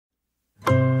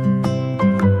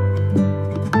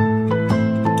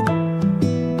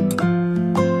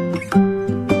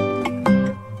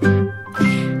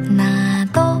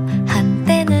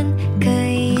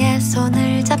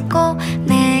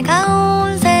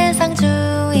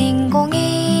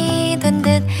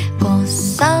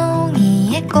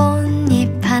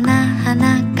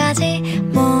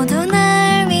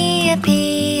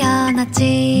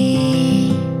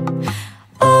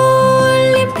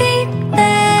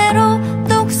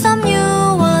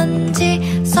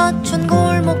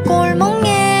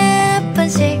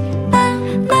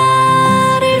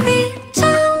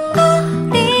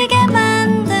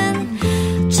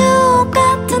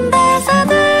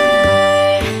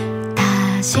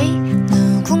다시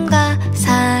누군가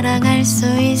사랑할 수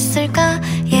있을까?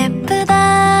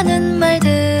 예쁘다는 말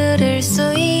들을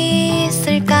수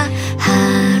있을까?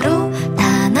 하루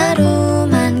단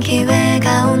하루만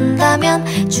기회가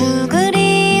온다면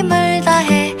죽으림을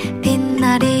다해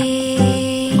빛나리.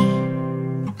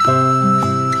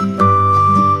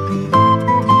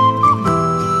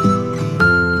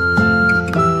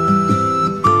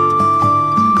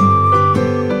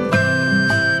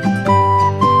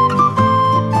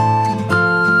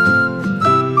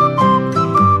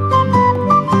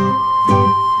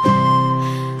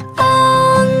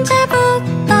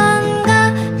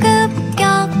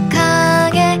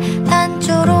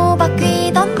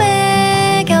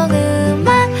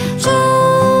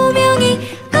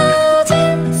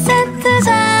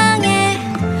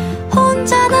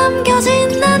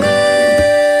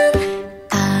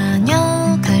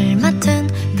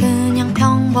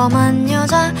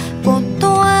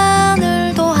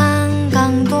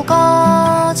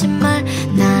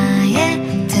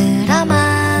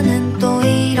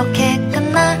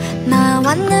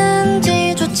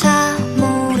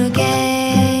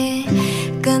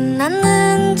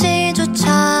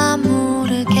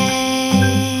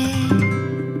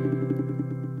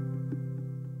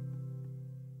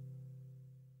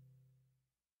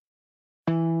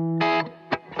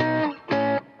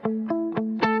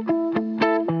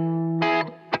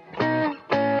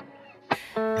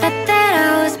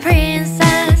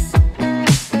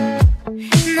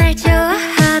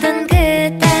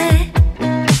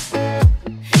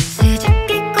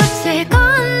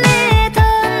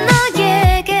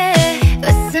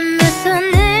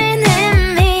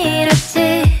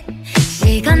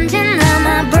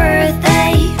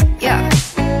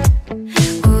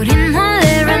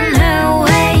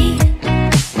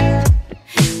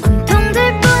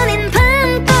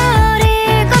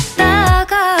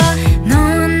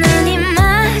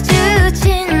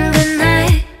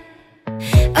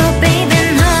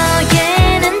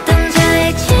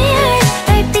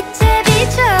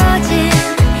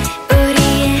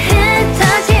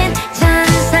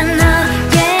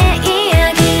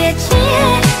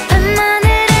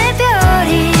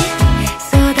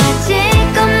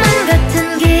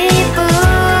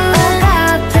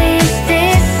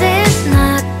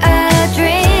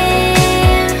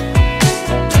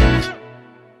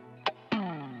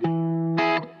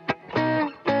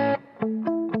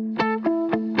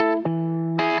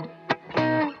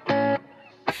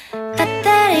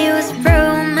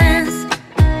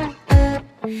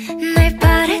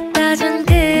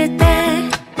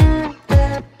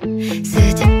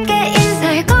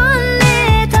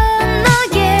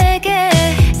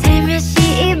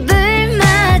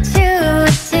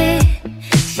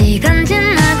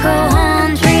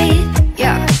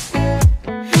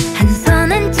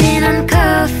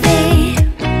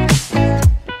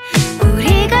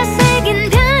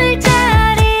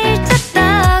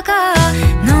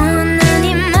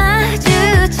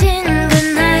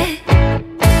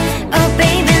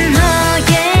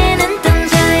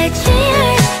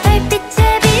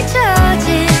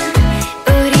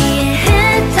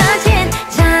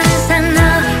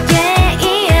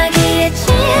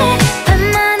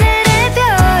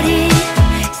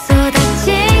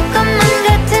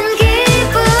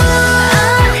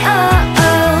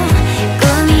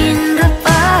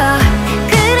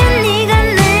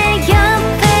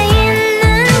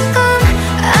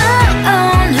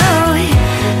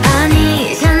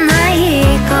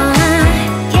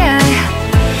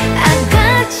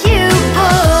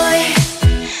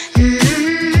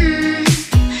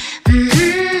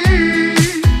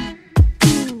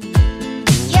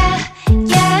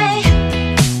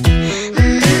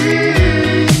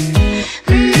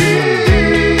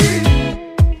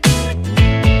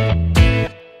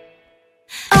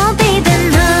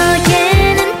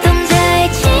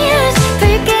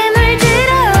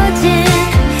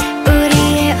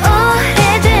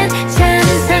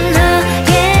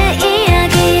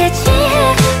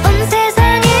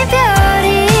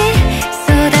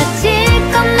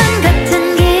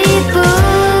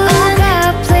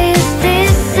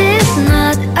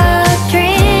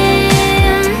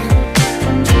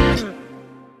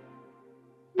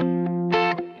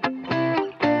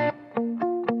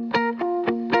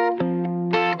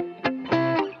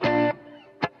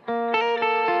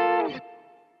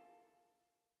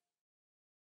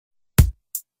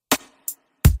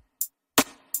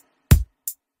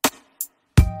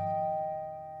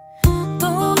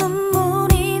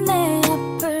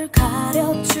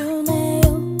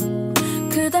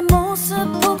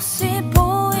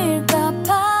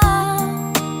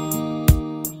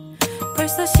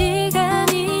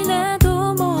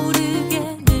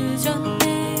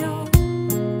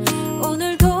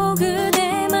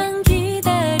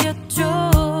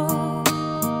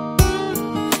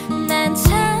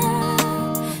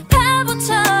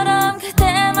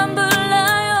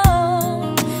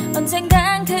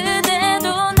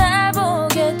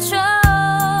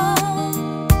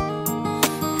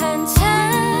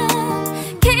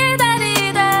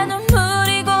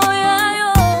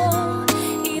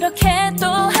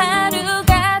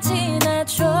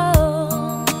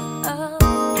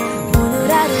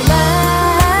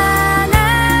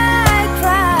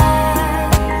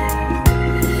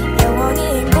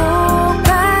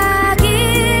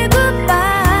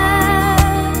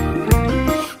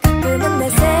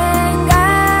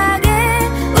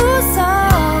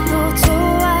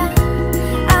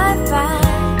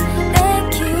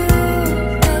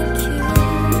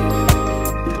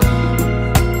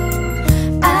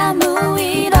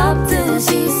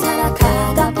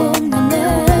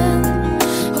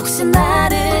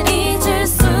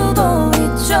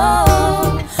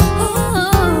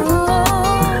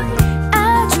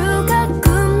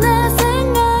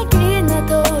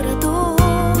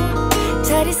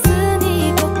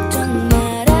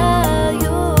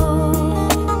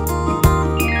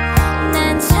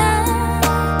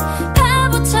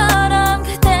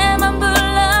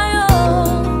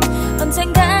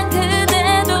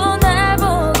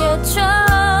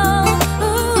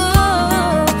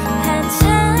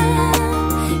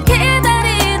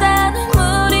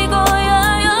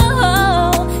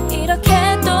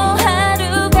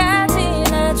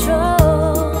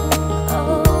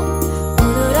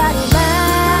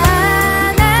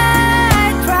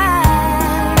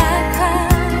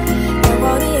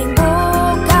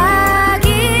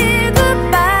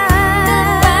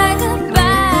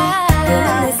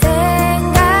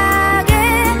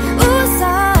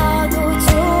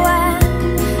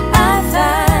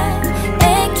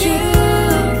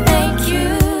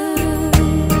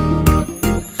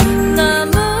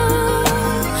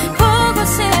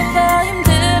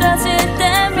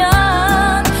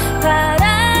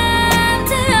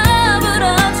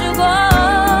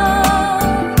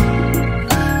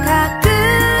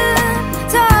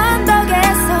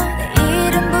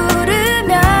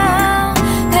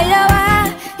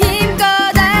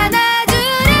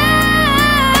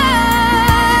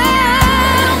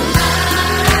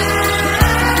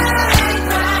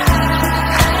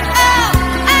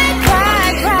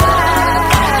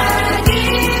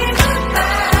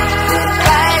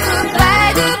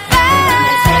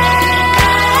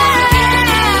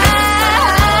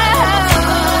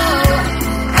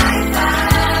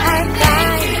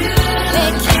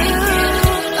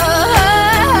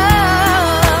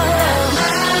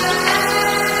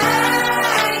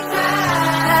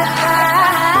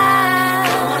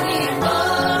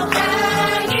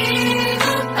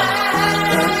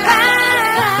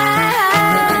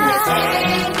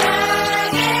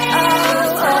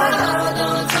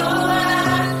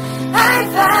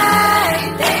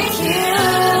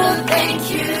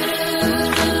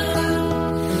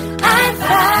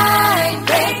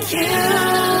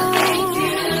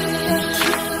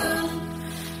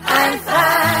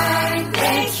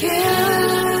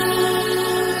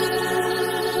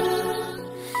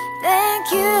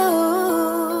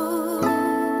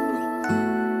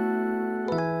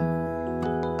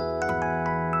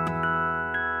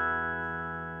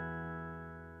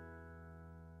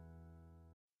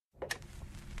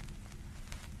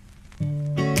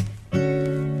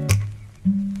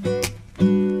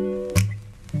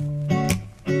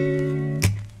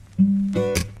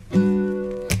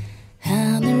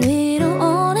 하늘 위로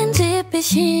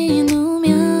오렌지빛이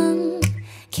누면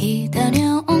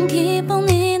기다려온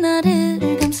기분이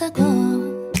나를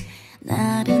감싸고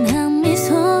나른한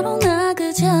미소로 나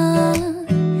그저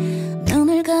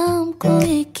눈을 감고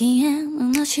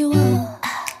있기엔 아쉬워.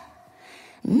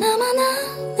 나만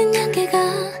아는 한계가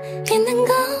있는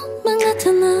것만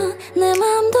같은 너 내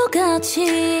맘도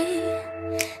같이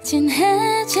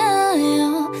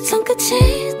진해져요.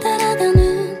 손끝이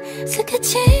따라가는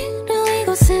스케치로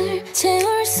이곳을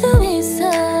채울 수 있어.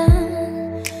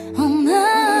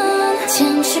 난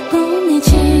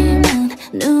잠시뿐이지만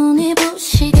눈이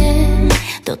부시게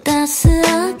또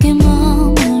따스하게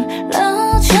머물러줘요.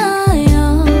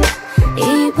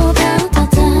 이보다 더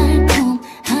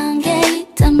달콤한 게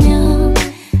있다면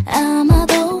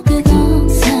아마도 그건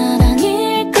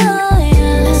사랑일 거야.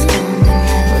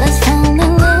 Let's fall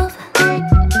in love.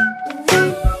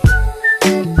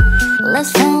 Let's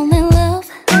fall in love.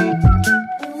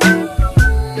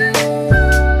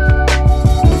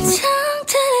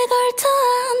 창틀에 걸터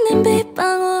앉는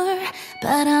빗방울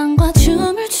바람과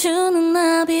춤을 추는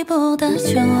나비보다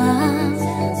좋아.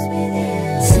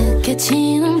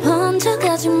 스케치는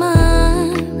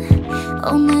번져가지만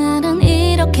오늘은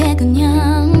이렇게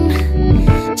그냥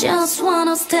Just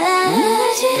wanna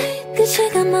stay. 그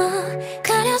시간만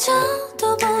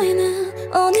가려져도 보이는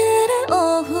오늘의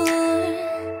오후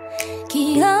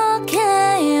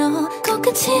기억해요.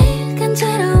 코끝이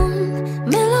간지러운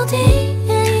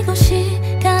멜로디에 이곳이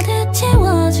가득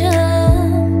채워져.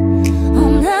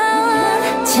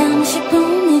 난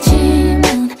잠시뿐이지만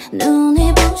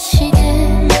눈이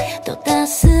부시게 또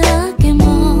따스하게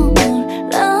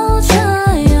머물러줘요.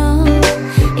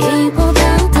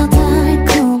 이보다 더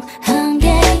달콤한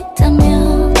게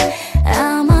있다면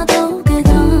아마도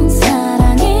그건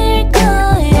사랑일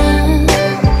거야.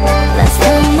 Let's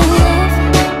fall in love.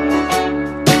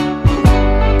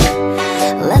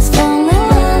 Let's fall in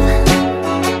love.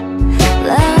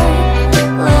 Love,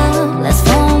 love. Let's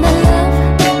fall in love.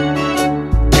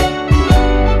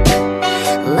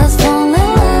 Let's fall in love.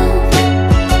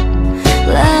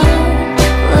 Love,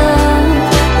 love,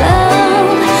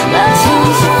 love, love.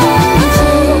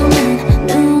 잠시뿐이지만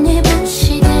눈이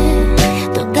부시게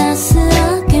또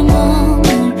따스하게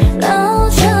머물러줘요.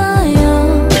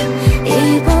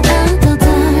 이보다 더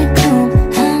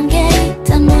달콤한 게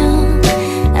있다면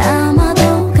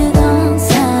아마도 그건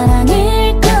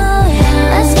사랑일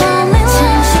거야. Let's fall in love.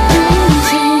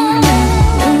 잠시뿐이지만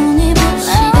눈이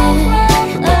부시게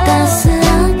또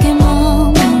따스하게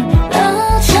머물러줘요.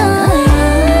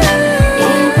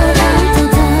 이보다 더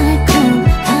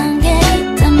달콤한 게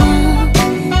있다면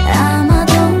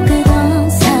아마도 그건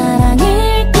사랑일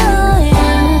거야.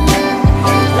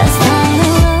 Let's fall in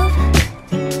love.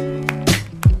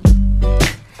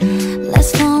 Let's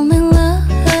fall in love.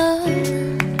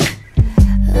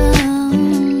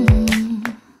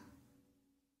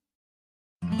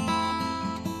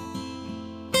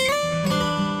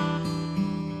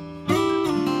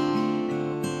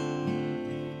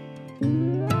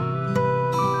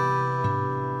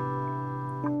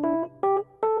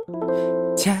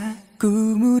 자꾸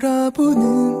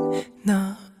물어보는 너,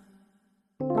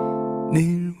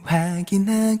 늘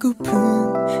확인하고픈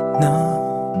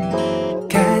너,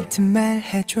 같은 말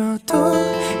해줘도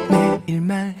매일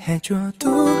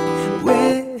말해줘도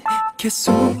왜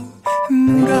계속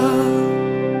물어.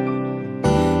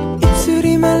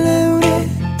 입술이 말라오래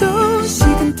또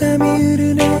식은땀이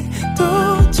흐르네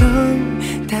또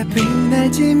정답은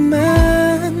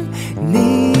알지만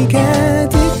네가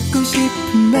듣고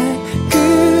싶은 말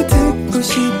그 듣고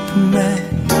싶은 말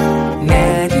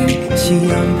나를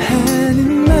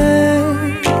시험하는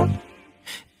말.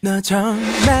 너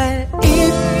정말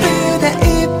이쁘다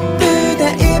이쁘다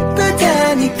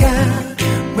이쁘다니까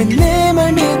왜 내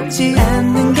말 믿지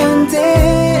않는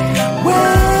건데. 왜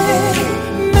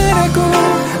말하고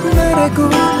말하고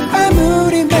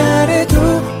아무리 말해도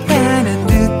화난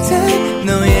듯한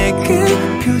너의 그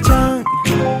표정.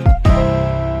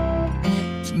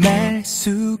 말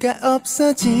수가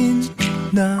없어진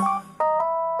너,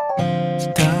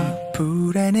 더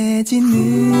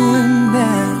불안해지는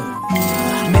나.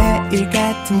 매일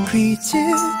같은 퀴즈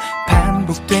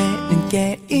반복되는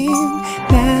게임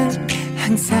난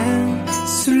항상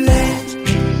술래.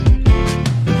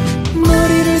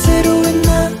 머리를 새로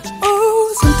했나 오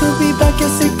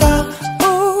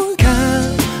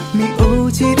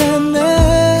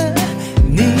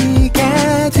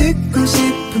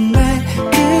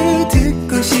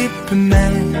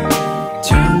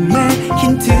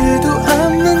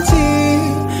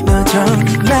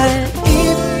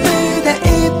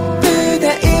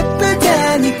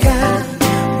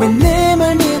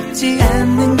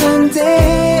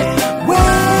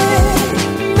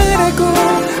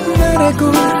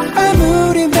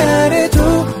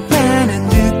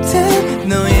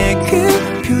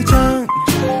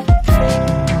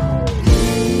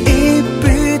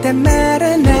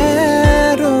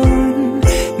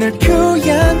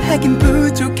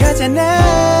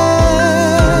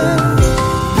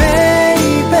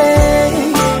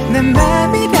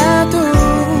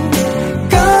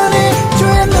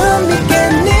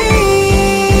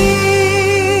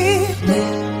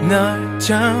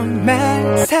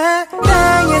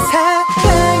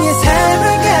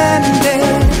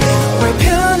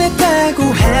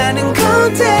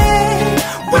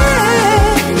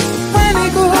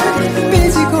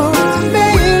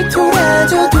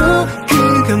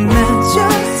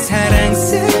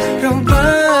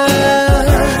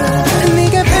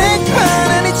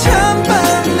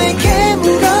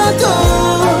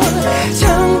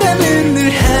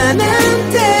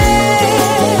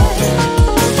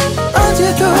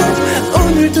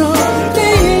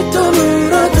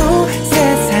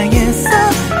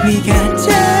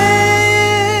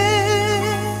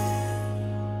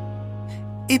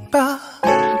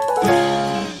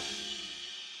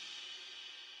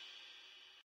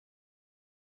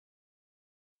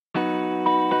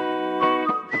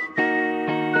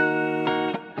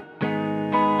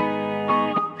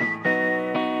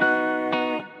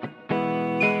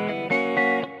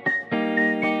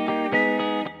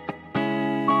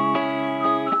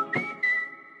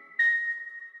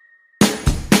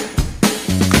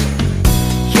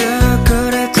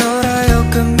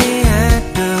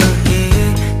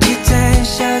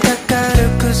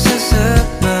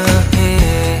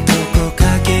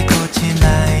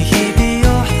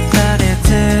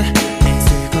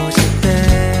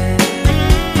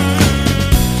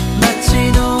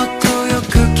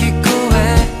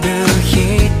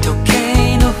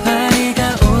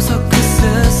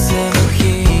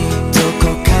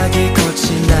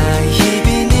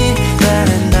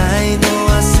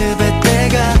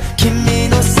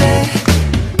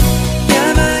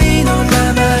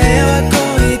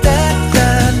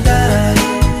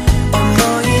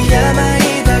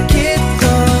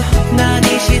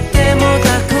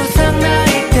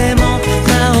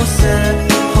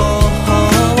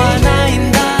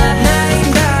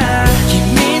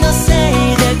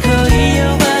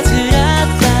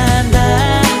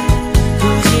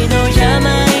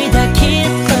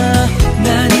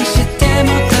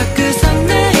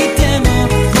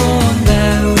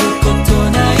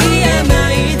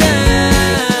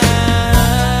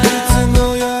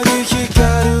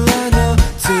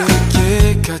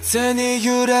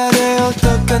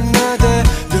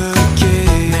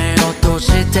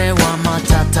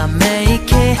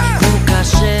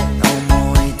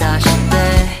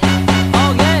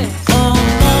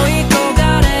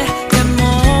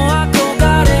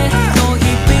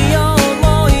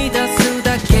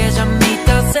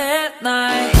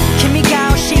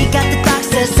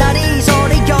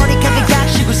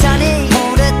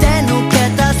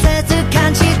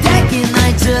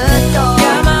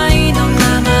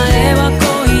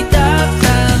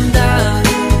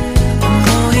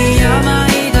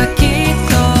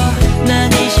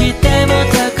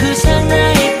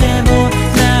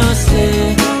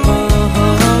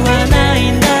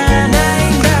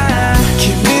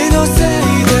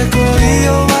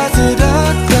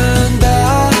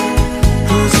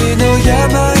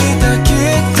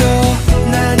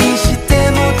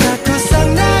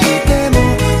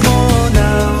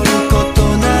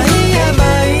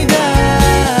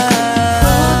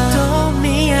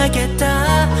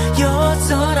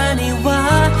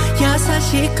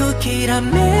しくきら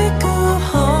めく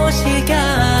星が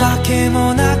わけ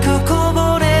もなくこ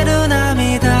ぼれる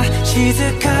涙静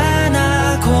か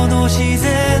なこの自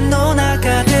然の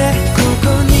中でここ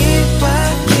には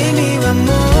君はも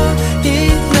うい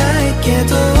ないけ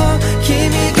ど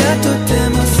君がとて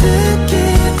も好き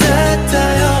だった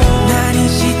よ何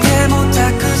してもた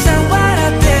くさん笑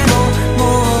っても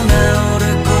もう治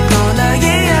ることない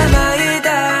病だ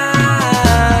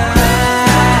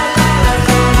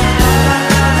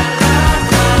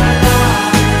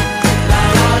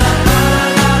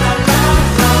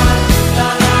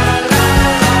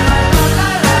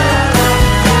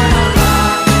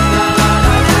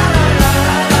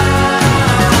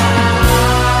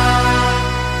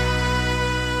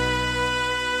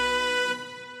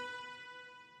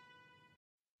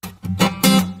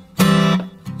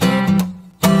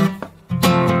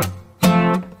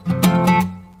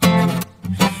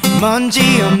먼지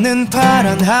없는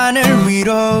파란 하늘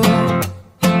위로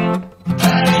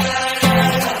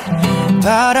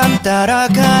바람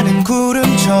따라가는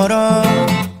구름처럼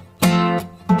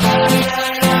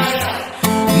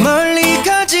멀리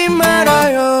가지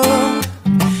말아요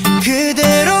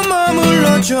그대로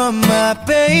머물러줘 my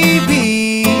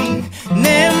baby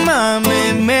내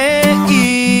맘에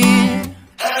매일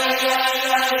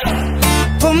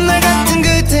봄날 같은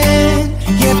그댄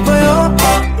예뻐요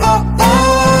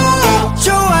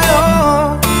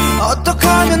좋아요 어떻게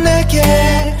하면 내게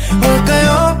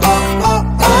올까요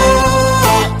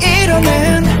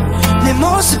이러는 내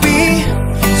모습이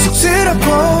쑥스럽고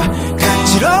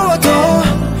간지러워도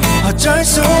어쩔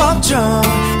수 없죠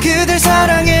그댈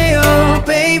사랑해요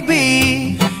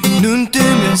baby 눈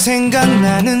뜨면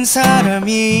생각나는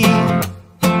사람이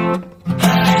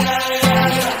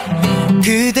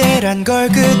그대란 걸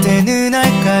그대는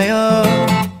알까요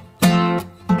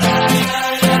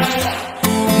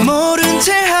모른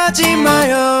채 하지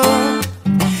마요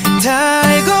다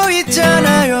알고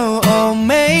있잖아요 oh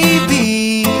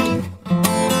maybe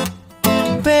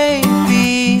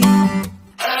baby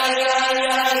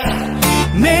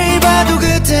매일 봐도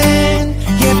그댄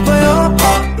예뻐요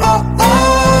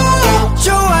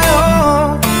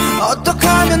좋아요 어떻게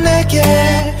하면 내게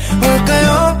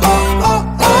올까요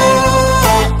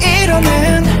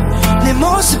이러는 내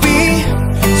모습이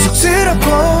쑥스럽고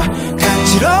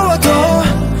간지러워도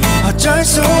어쩔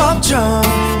수 없죠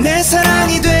내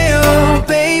사랑이 돼요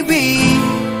baby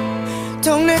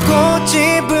동네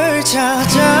꽃집을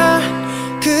찾아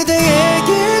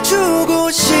그대에게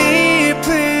주고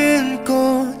싶은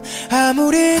꽃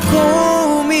아무리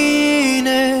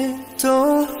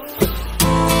고민해도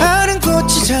아는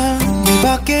꽃이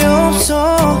장미밖에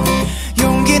없어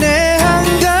용기내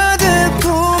한가득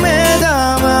품에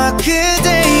담아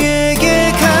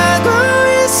그대에게 가고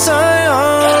있어요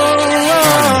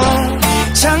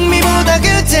장미보다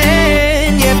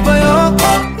그댄 예뻐요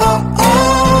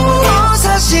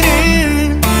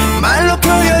사실은 말로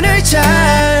표현을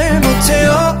잘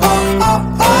못해요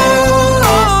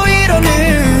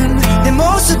이러는 내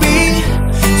모습이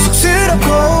쑥스럽고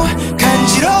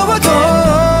간지러워도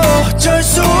어쩔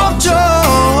수 없죠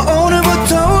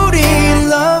오늘부터 우리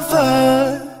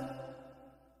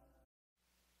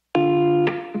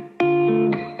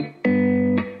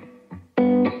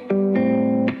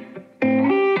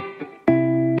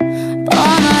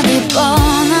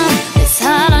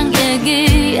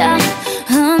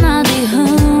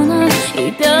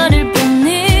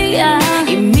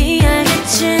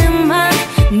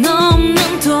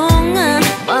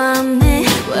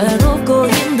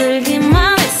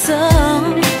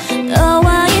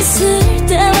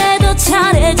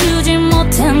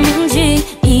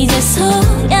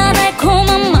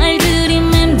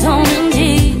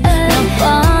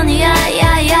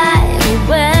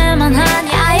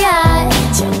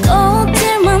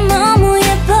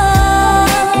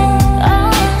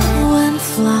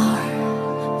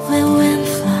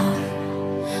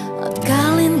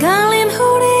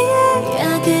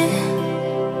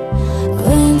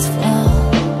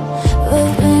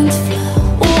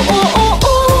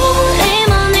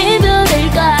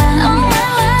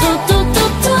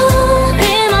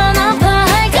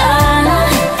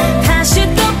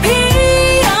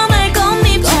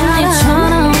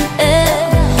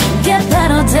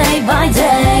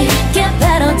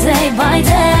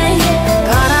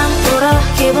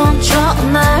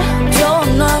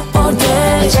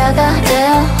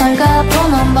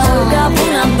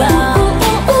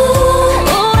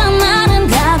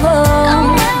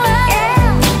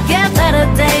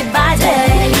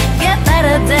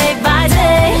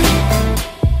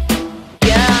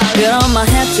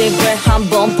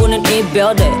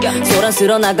별에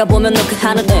소란스러 나가보면 너 그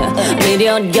하늘에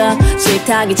미련과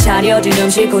식탁이 차려진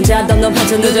음식 혼자 덮는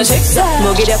반찬 늦은 식사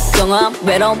무기력 경험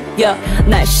외로움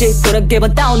날씨 그런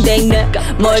기분 다운돼 있네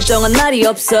멀쩡한 날이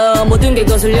없어 모든 게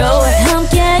거슬려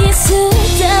함께 있을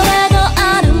때왜 더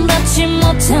아름답지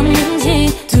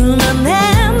못했는지 두 맘의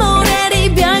노래를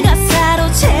이별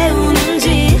가사로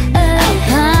채우는지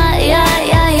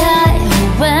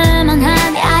후회만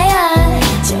하냐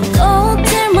저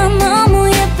꽃들만 너무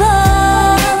예뻐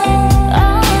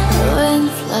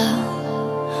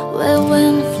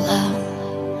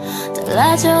Windflower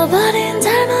달라져버린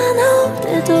달만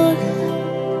오래도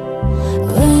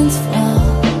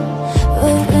Windflower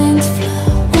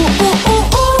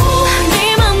네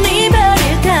맘 네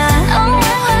별일까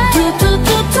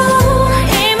뚜뚜뚜뚜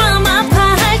이 맘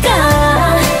아파할까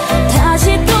다시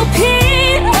또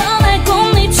피어날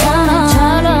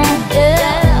꽃잎처럼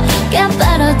Get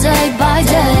better day by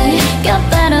day Get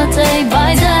better day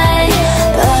by day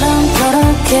바람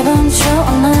기분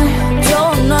좋은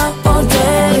날 어디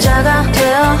의자가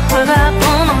되어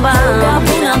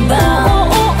홀가분한 밤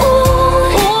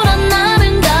우울한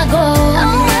날은 가고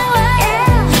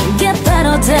Get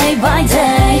better day by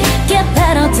day Get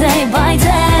better day by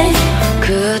day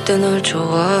그때 널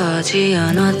좋아하지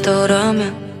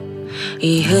않았더라면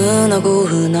이 흔하고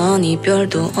흔한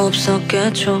이별도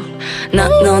없었겠죠 난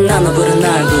부른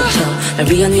날부터 날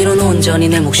위한 위로는 온전히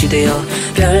내 몫이 되어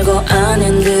별거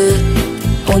아닌 듯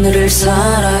오늘을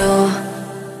살아요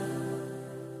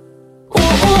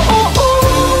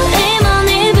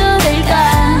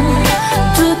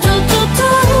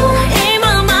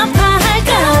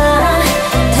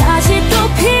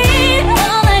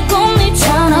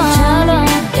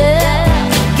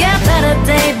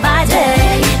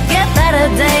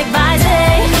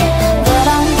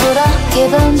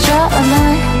기분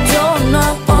좋은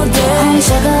날 어디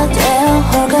혼자가 되어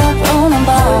홀가분한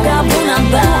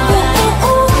밤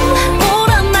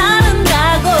우울한 날은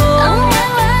가고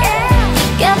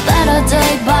Get better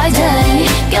day by day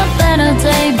Get better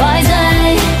day by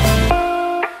day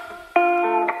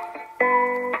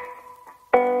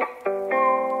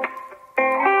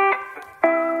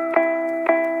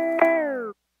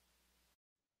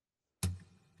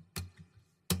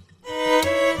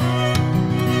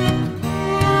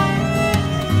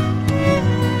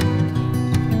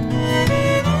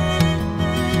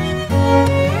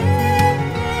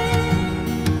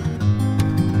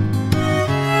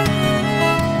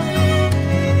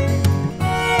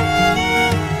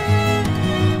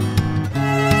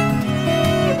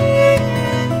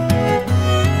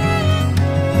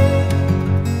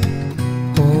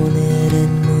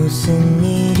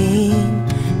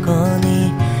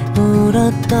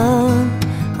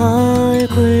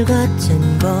얼굴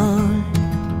같은 걸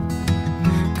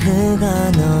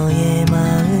그가 너의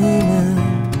마음을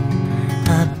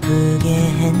아프게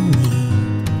했니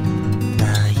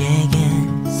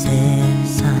나에겐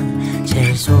세상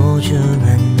제일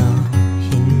소중한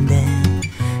너인데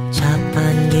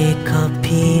자판기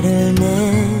커피를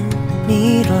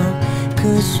내밀어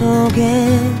그 속에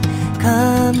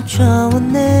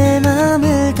감춰온 내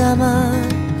맘을 담아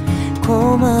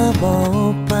고마워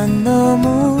오빠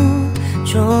너무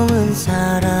좋은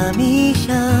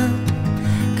사람이야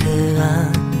그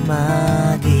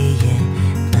한마디에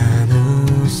난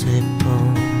웃을 뿐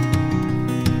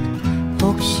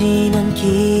혹시 넌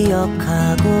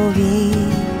기억하고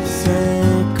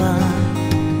있을까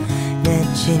내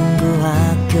친구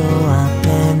학교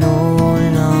앞에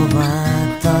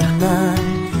놀러왔던 날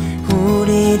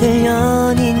우리들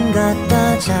연인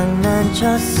같다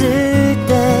장난쳤을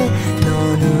때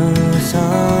넌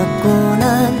웃었고 난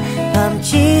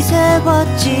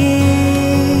밤치새웠지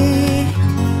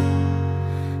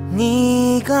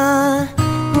네가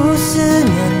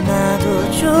웃으면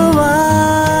나도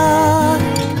좋아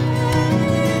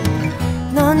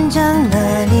넌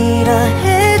장난이라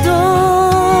해도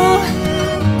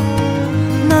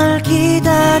널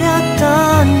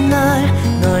기다렸던 날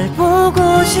널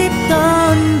보고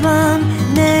싶던 밤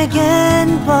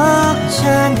내겐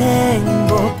벅찬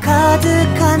행복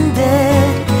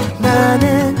가득한데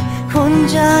나는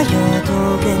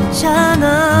혼자여도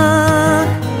괜찮아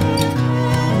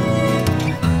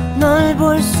널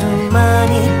볼 수만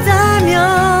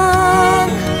있다면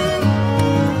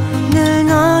늘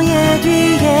너의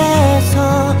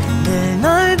뒤에서 늘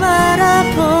널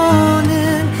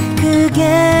바라보는 그게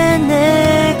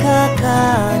내가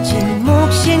가진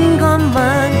몫인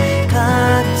것만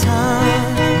같아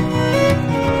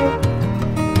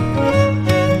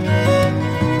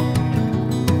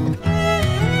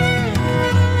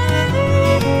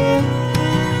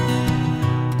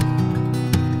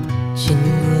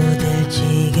친구들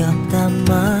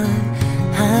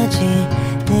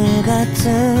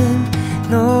같은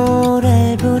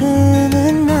노래를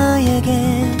부르는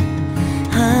나에게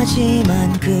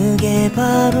하지만 그게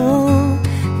바로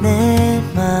내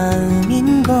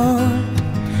마음인걸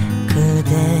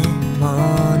그대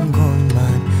먼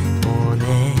곳만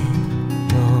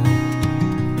보내요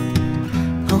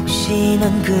혹시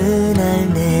넌 그날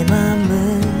내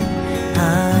맘을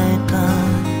알까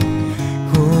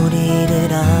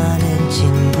우리를 아는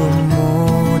친구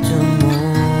모두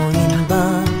모인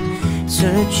밤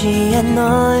술 취한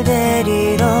널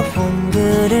데리러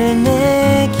폰글을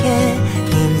내게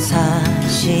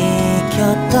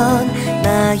인사시켰던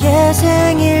나의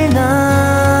생일날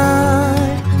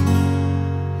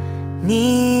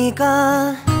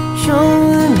네가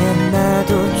좋으면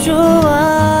나도 좋아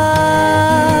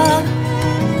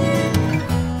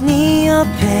네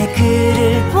옆에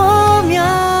글을 보면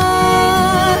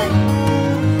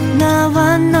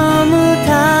나와 너무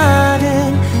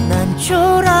다른 난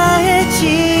초라해지는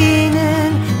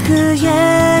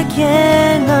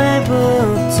그에게 널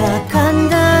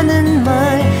부탁한다는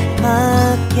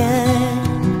말밖에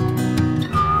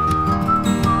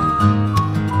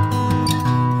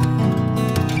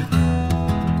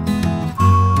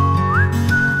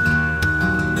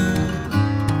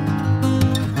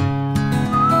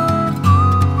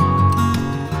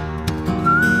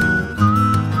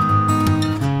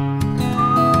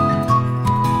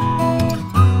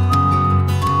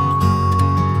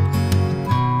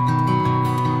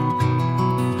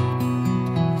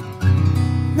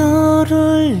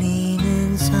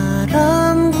울리는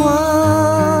사랑과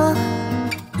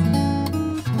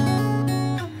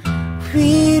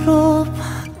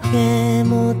위로밖에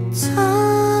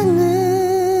못하는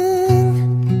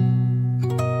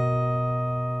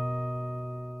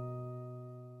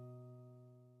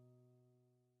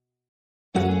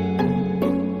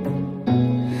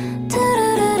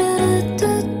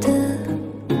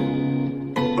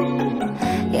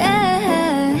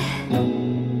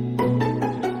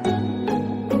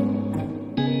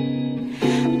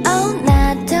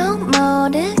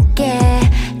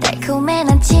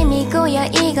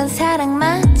이건 사랑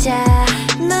맞아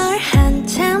널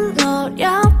한참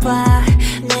노려봐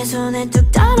내 손에 뚝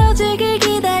떨어지길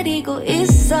기다리고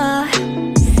있어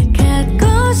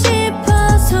갖고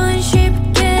싶어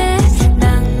손쉽게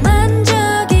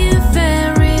낭만적인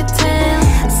fairy tale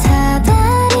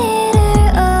사다리를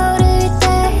오를 때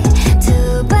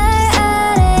두 발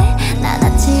아래 난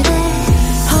아찔해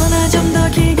허나 좀 더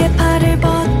길게 팔을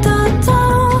뻗어도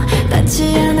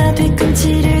닿지 않아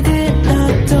뒤꿈치를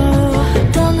들어도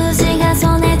또 무지가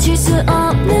손에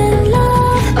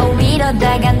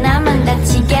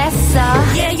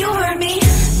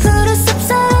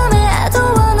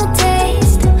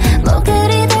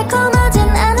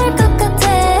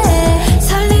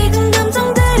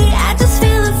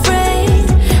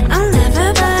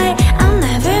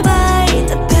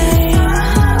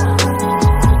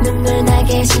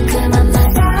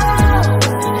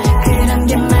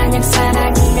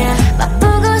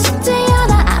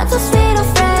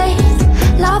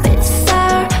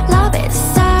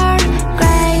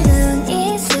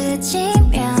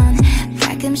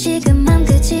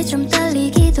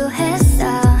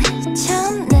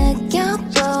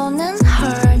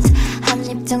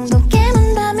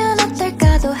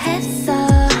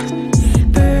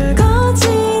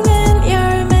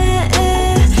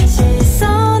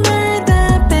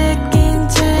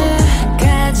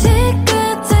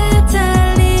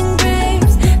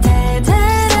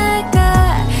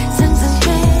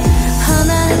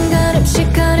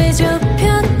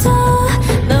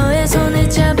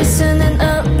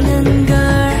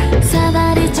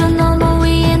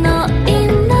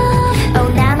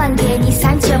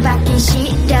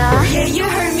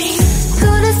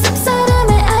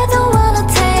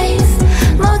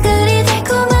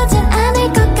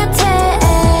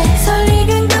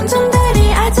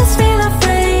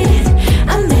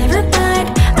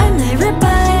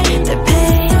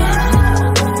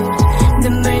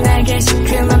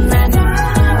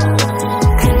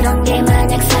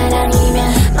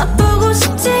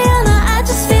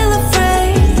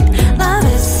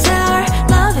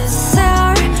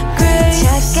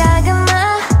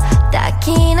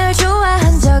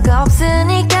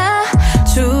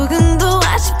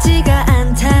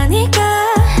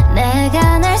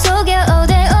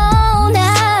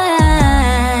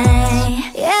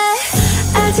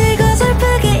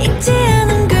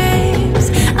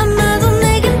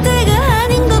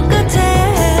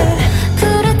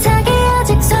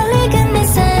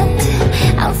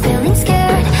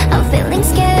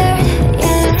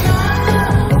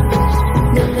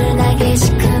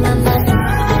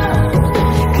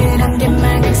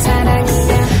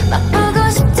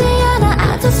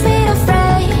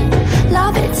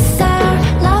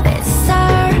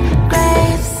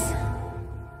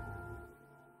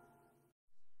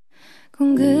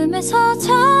잠에서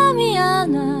잠이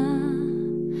안 와.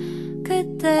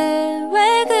 그때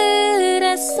왜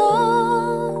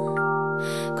그랬어?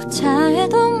 그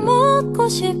차에도 묻고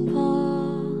싶어.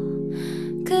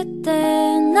 그때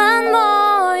난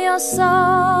뭐였어?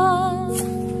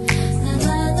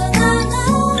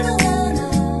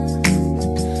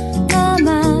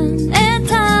 너만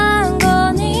애탄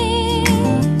거니?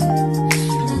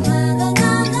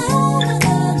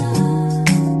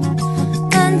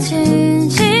 난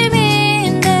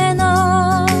진심인데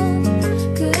넌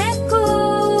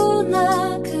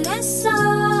그랬구나 그랬어.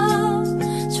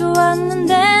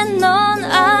 좋았는데 넌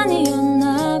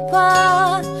아니었나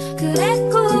봐.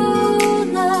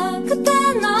 그랬구나 그때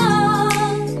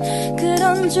넌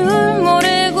그런 줄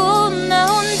모르고 나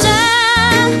혼자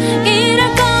이럴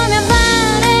거면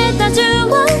말했다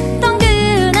주었던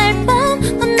그날 밤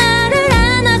넌 나를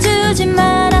안아주지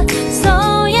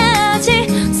말았어야지.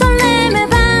 설렘에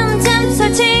밤잠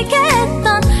설치게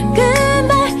했던 그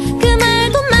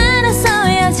말도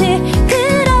말았어야지.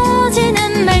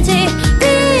 그러지는 말지.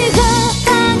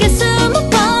 비겁하게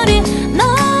숨어버린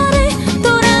너를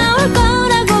돌아올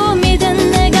거라고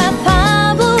믿은 내가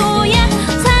바보야.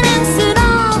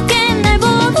 사랑스럽게 날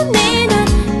보던 네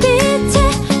눈빛에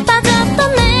빠졌던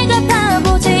내가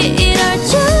바보지. 이럴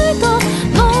줄도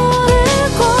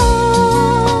모르고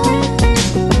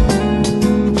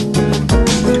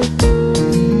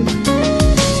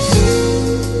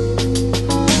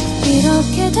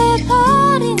이렇게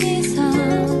돼버린 이상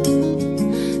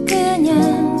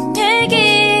그냥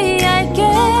얘기할게.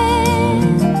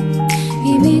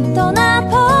 이미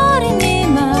떠나버린 네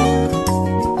맘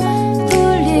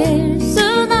돌릴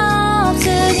순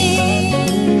없으니.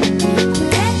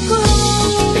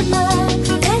 그랬구나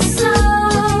그랬어.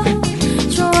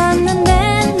 좋았는데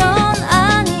넌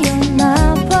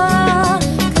아니었나 봐.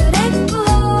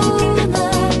 그랬구나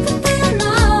그때 넌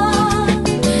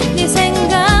네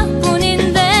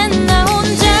생각뿐인데 나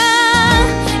혼자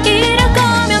이럴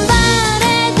거면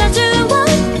말했다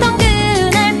주었던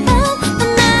그날 밤 넌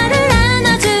나를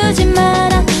안아주지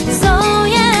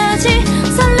말았어야지.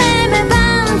 설렘에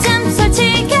밤잠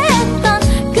설치게 했던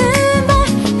그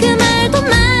말도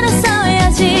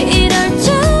말았어야지. 이럴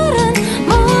줄은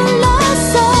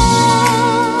몰랐어.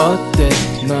 어때?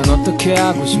 넌 어떻게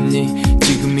하고 싶니?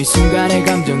 지금 이 순간의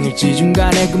감정일지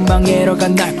중간에 금방 애로가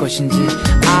날 것인지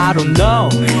I don't know.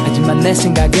 하지만 내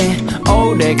생각엔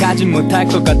오래 가지 못할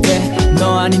것 같아.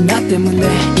 너 아닌 나 때문에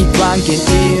이 관계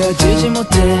이어지지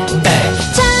못해.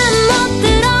 잠 못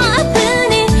들어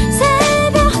아프니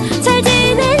새벽 잘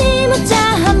지내니 문자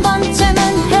한 번쯤은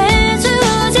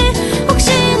해주지.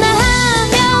 혹시나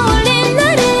하며 올린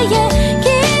나를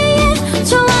얘기해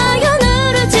좋아요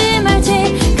누르지 말지.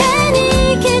 괜히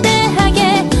기대하게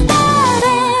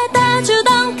말해다 주던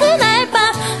그날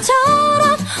밤처럼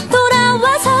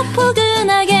돌아와서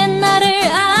포근하게 나를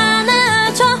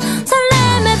안아줘.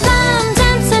 설렘에 밤잠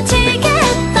설치게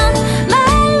했던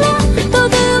말로 또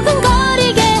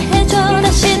두근거리게 해줘.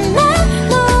 다시 날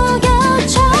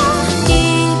녹여줘.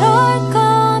 이럴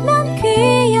거면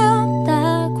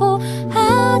귀엽다고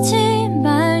하지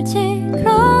말지.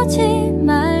 그러지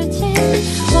말지.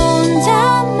 혼자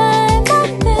말만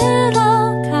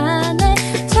늘어가네.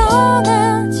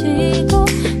 전하지도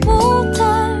못할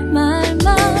말만.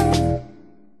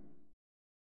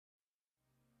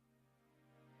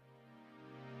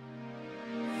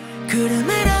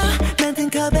 구름으로 만든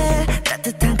컵에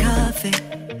따뜻한 커피.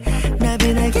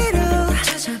 나비날개로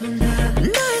찾아본다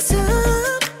너의 숨.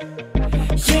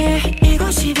 Yeah,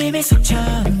 이곳이 비밀 속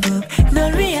천국.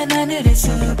 널 위한 하늘의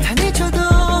숲. 단일쳐도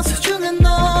소중한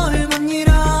너를 못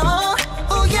잃어.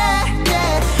 Oh yeah,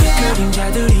 yeah, yeah.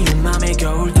 그림자들이 온 맘의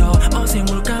겨울도 어색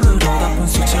물감으로 덮은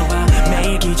수채화.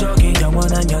 매일 기적의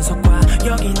영원한 연속과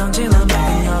여긴 언제나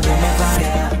맑은 여름의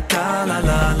바래.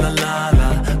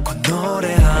 라라라라라라 곧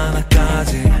노래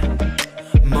하나까지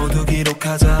모두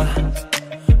기록하자.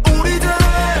 우리들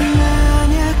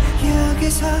만약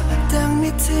여기서 땅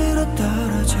밑으로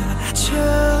떨어져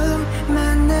처음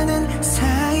만나는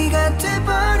사이가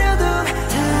돼버려도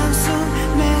다음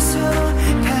순간 서로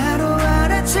바로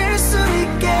알아챌 수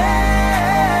있게.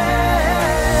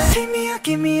 Give me a,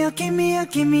 give me a, give me a,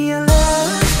 give me a love,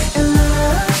 a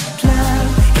love, love.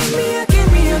 Give me a,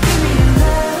 give me a, give me a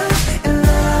love, a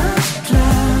love,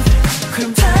 love.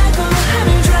 그럼 달고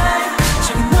하늘 drive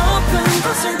저기 높은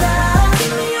곳을 봐.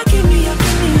 Give me a, give me a,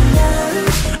 give me a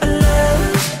love, a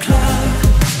love, love.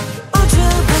 우주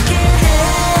밖에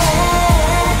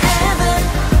heaven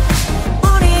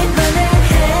우리만의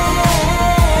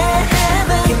heaven.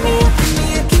 Give me a, give me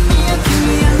a, give me a, give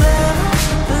me a love,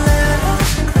 love,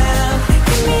 love.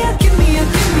 Give me a, give me a,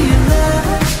 give me a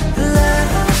love.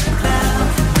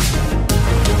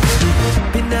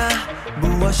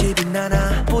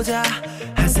 나나 보자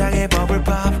한 쌍의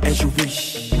버블팝 as you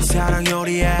wish 사랑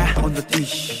요리에 on the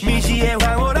dish 미지의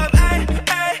황홀함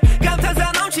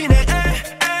감탄사 넘치네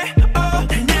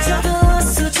저도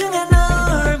소중한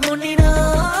널 못 잃어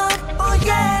oh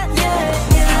yeah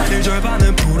yeah yeah 하늘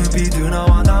절반은 푸른빛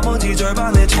너와 나머지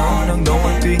절반은 저녁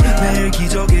노을빛 매일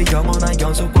기적의 영원한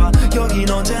연속과 여긴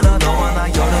언제나 너와 나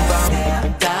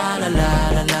여름밤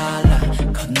따라라라라라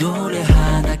건노래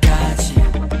하나까지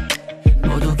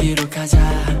모두 기록하자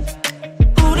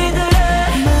우리들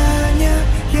만약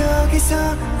여기서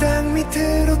땅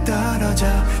밑으로 떨어져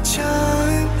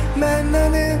처음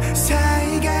만나는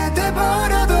사이가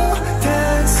돼버려도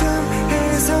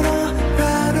단숨에 서로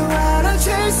바로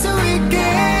알아줄 수 있게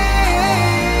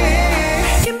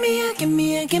Give me a, give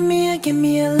me a, give me a, give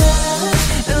me a love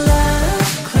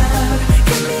cloud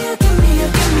Give me a, give me a,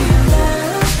 give me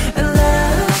a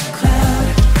love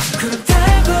cloud 구름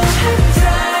타고 high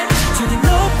drive 저기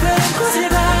높은 곳을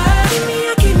봐 Give me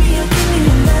a, give me a, give me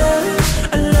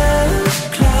a love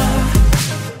cloud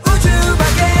우주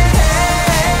밖에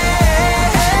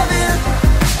heaven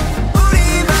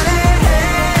우리만의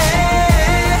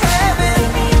heaven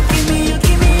Give me a,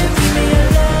 give me a, give me a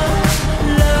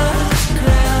love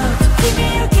cloud Give me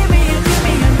a, give me a, give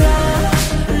me a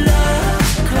love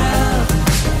cloud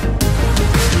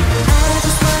I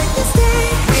just want to stay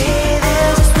with you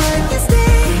just want to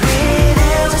stay with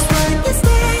you just want to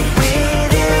stay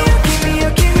with you Give me a,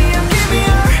 give me a, give me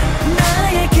a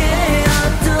나에게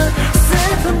어떤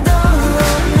슬픔도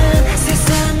없는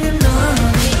세상은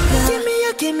너니까 Give me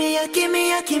a, give me a, give me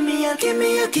a, give me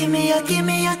a, give me a, give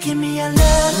me a, give me a, give me a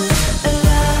love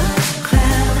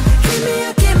cloud Give me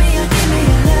a, give me a, give me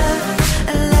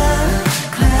a love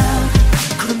cloud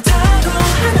구름 타고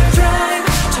하늘 drive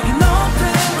저기 높은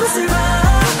곳을 봐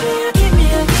Give me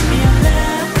a, give me a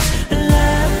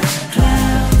love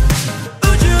cloud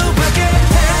우주 밖에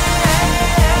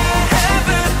heaven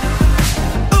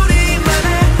우리만의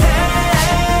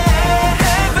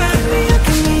heaven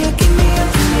Give me a, give me a,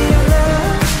 give me a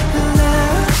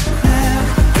love cloud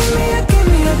Give me a, give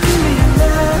me a, give me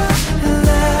a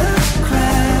love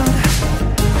cloud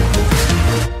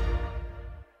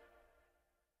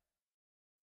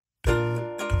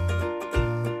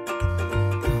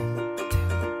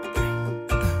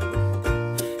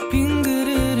빈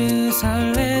그릇을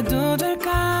설레도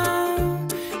될까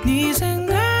네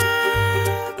생각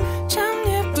참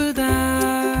예쁘다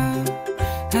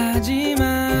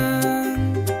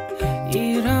하지만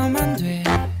이러면 안 돼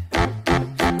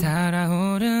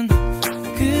달아오른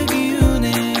그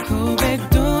기운에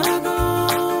고백도 하고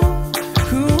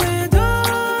후회도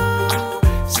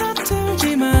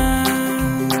서툴지만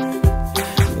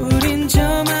우린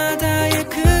저마다의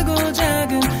크고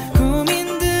작은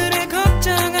고민들에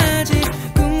걱정하지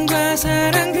꿈과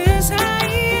사랑 그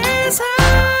사이에서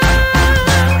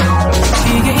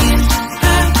이게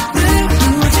하늘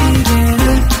무지개를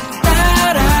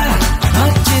따라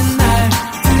멋진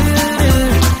날들을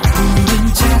우린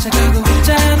찾아가고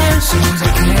있잖아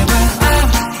시작해봐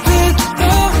아무도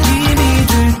힘이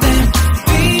들 땐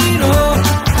위로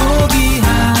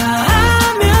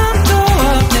포기하면 또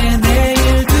어때 내일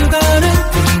그거는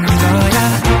되는 거야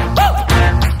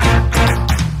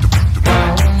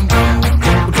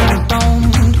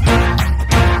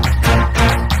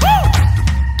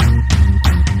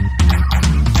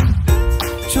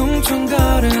총총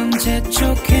걸음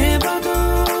재촉해봐도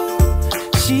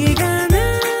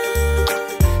시간은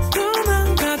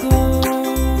도망가고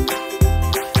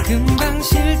금방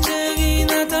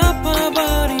실증이나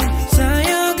덮어버린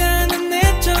쌓여가는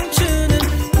내 청춘은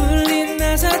불린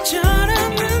나사처럼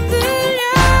흔들려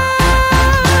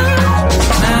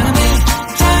마음이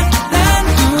찬란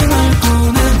꿈을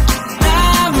꾸는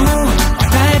나무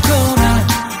달콤한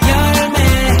열매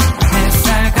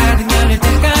햇살 가득 열릴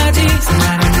때까지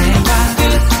사랑해봐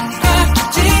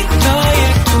끝까지 너의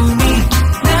꿈이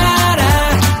날아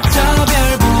저 별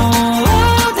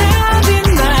보다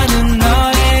빛나는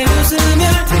너의 웃음을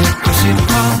듣고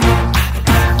싶어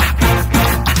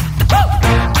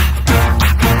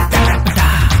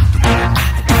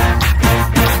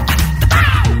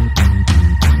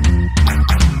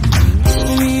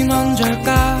꿈이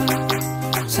먼저일까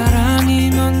사랑이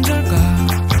먼저일까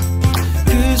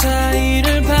그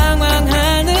사이를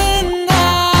방황하는 나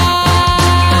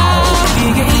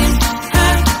이게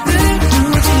하늘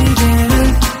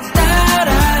무지개를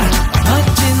따라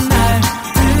멋진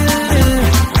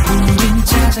날들을 우린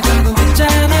찾아가고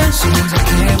있잖아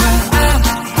시작해봐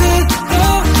아무도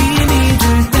힘이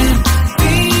들 땐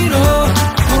위로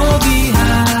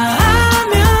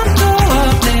포기하면 또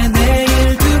어때 내일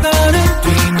그거는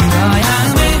되는 거야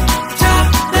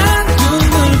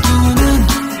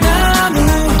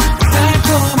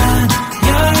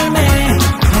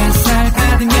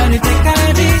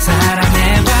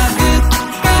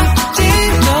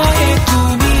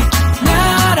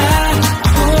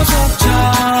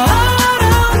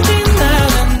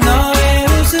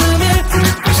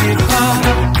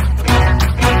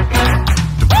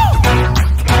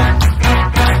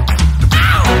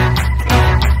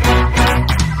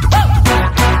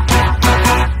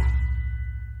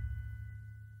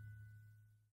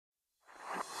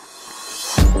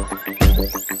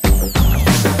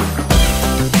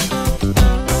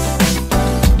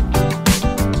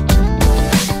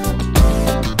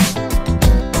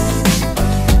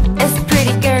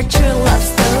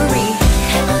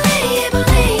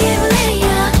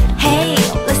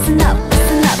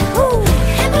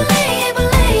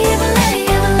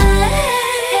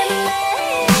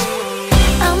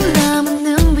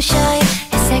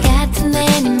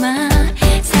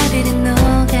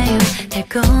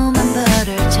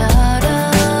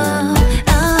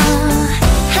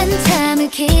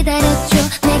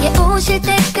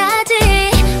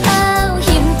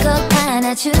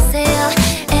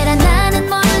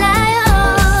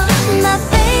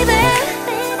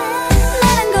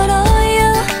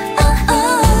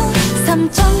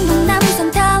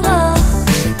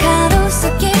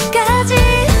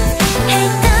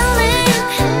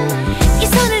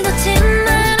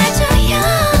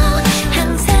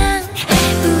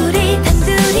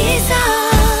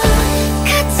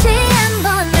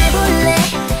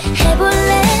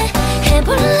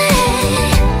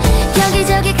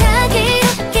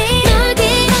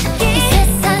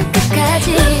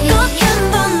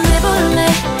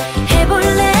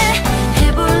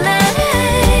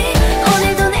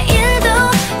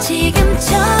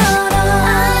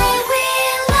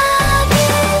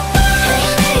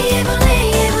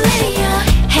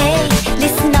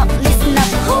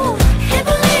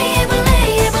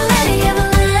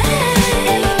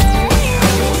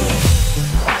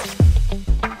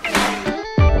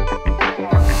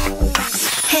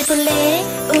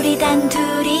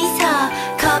둘이서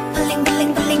커플링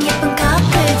블링블링 예쁜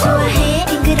커플 좋아해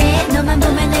빙그레 너만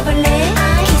보면 해볼래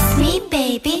Kiss me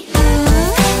baby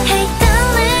Hey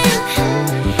darling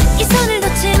이 손을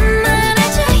놓지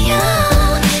말아줘요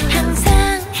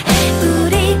항상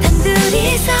우리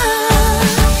단둘이서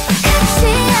같이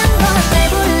한번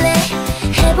해볼래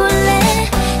해볼래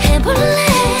해볼래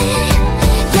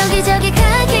여기저기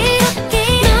가기 걷기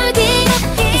놀기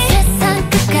이 세상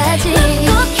끝까지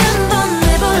꼭 한번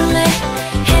해볼래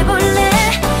해볼래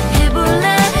해볼래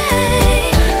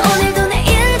오늘도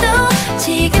내일도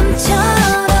지금처럼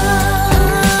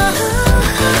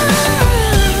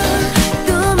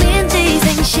꿈인지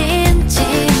생시인지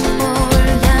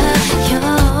몰라요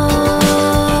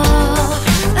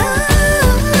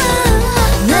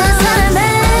나 삶의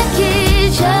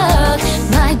기적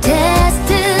My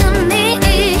destiny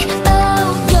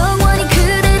영원히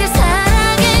그대를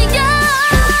사랑해요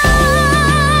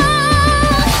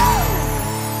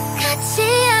같이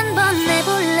한번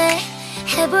해볼래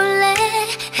해볼래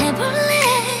해볼래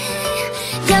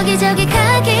여기저기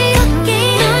가기 걷기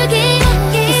놀기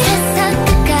이 세상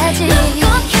끝까지 꼭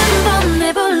한번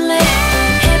해볼래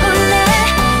해볼래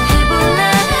해볼래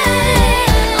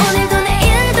오늘도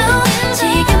내일도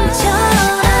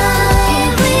지금처럼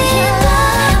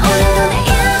오늘도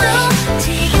내일도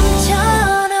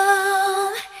지금처럼